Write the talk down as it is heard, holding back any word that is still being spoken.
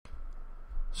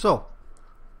So,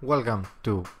 welcome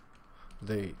to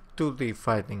the 2D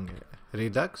Fighting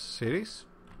Redux series.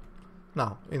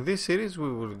 Now, in this series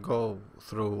we will go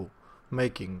through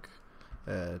making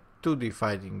a 2D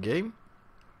fighting game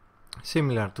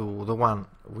similar to the one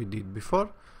we did before,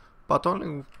 but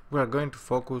only we are going to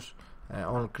focus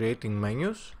on creating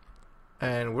menus,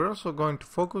 and we're also going to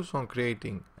focus on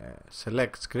creating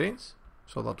select screens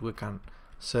so that we can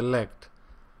select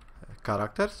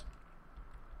characters.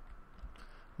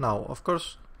 Now, of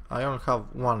course, I only have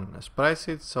one sprite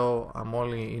sheet, so I'm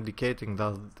only indicating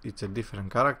that it's a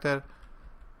different character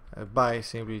by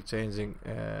simply changing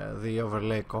the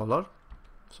overlay color.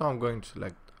 So I'm going to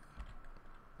select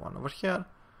one over here,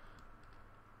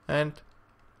 and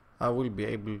I will be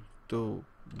able to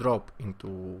drop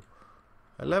into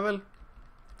a level,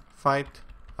 fight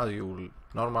as you will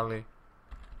normally,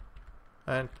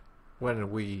 and when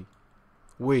we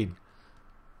win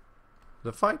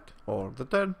the fight or the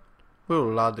turn, we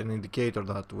will add an indicator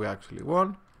that we actually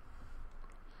won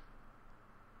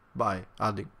by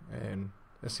adding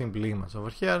a simple image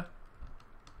over here.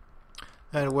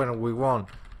 And when we won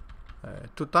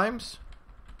 2 times,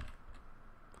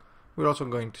 we're also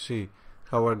going to see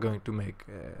how we're going to make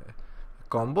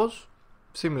combos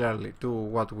similarly to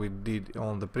what we did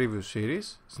on the previous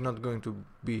series. It's not going to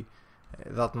be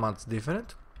that much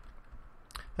different.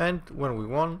 And when we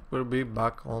won, we'll be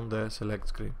back on the select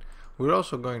screen. We're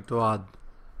also going to add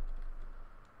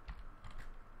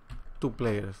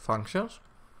 2-player functions.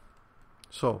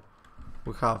 So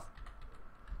we have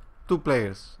 2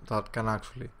 players that can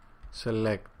actually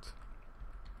select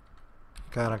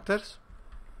characters.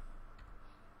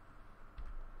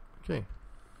 Okay,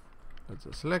 let's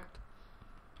just select.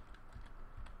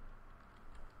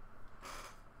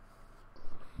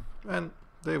 And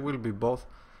they will be both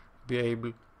be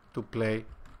able to play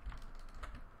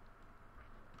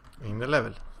in the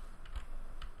level.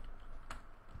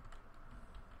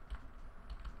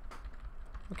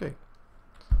 Okay,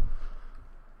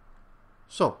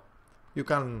 so you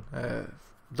can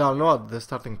download the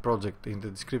starting project in the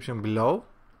description below.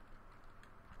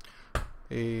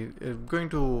 It's going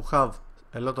to have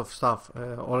a lot of stuff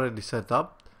already set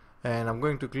up, and I'm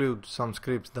going to include some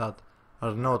scripts that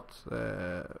are not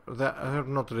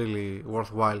really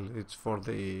worthwhile. It's for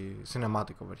the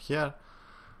cinematic over here.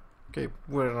 Okay,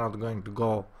 we're not going to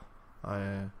go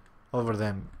over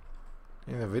them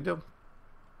in the video,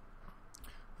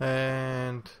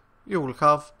 and you will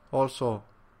have also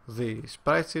the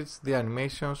sprite sheets, the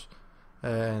animations,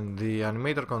 and the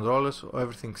animator controllers,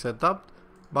 everything set up.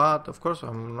 But of course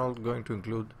I'm not going to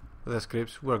include the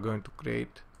scripts we're going to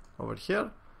create over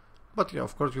here, but yeah,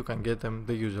 of course you can get them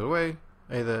the usual way,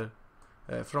 either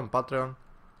from Patreon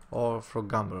or from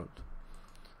Gumroad.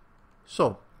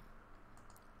 So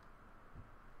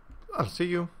I'll see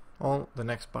you on the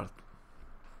next part.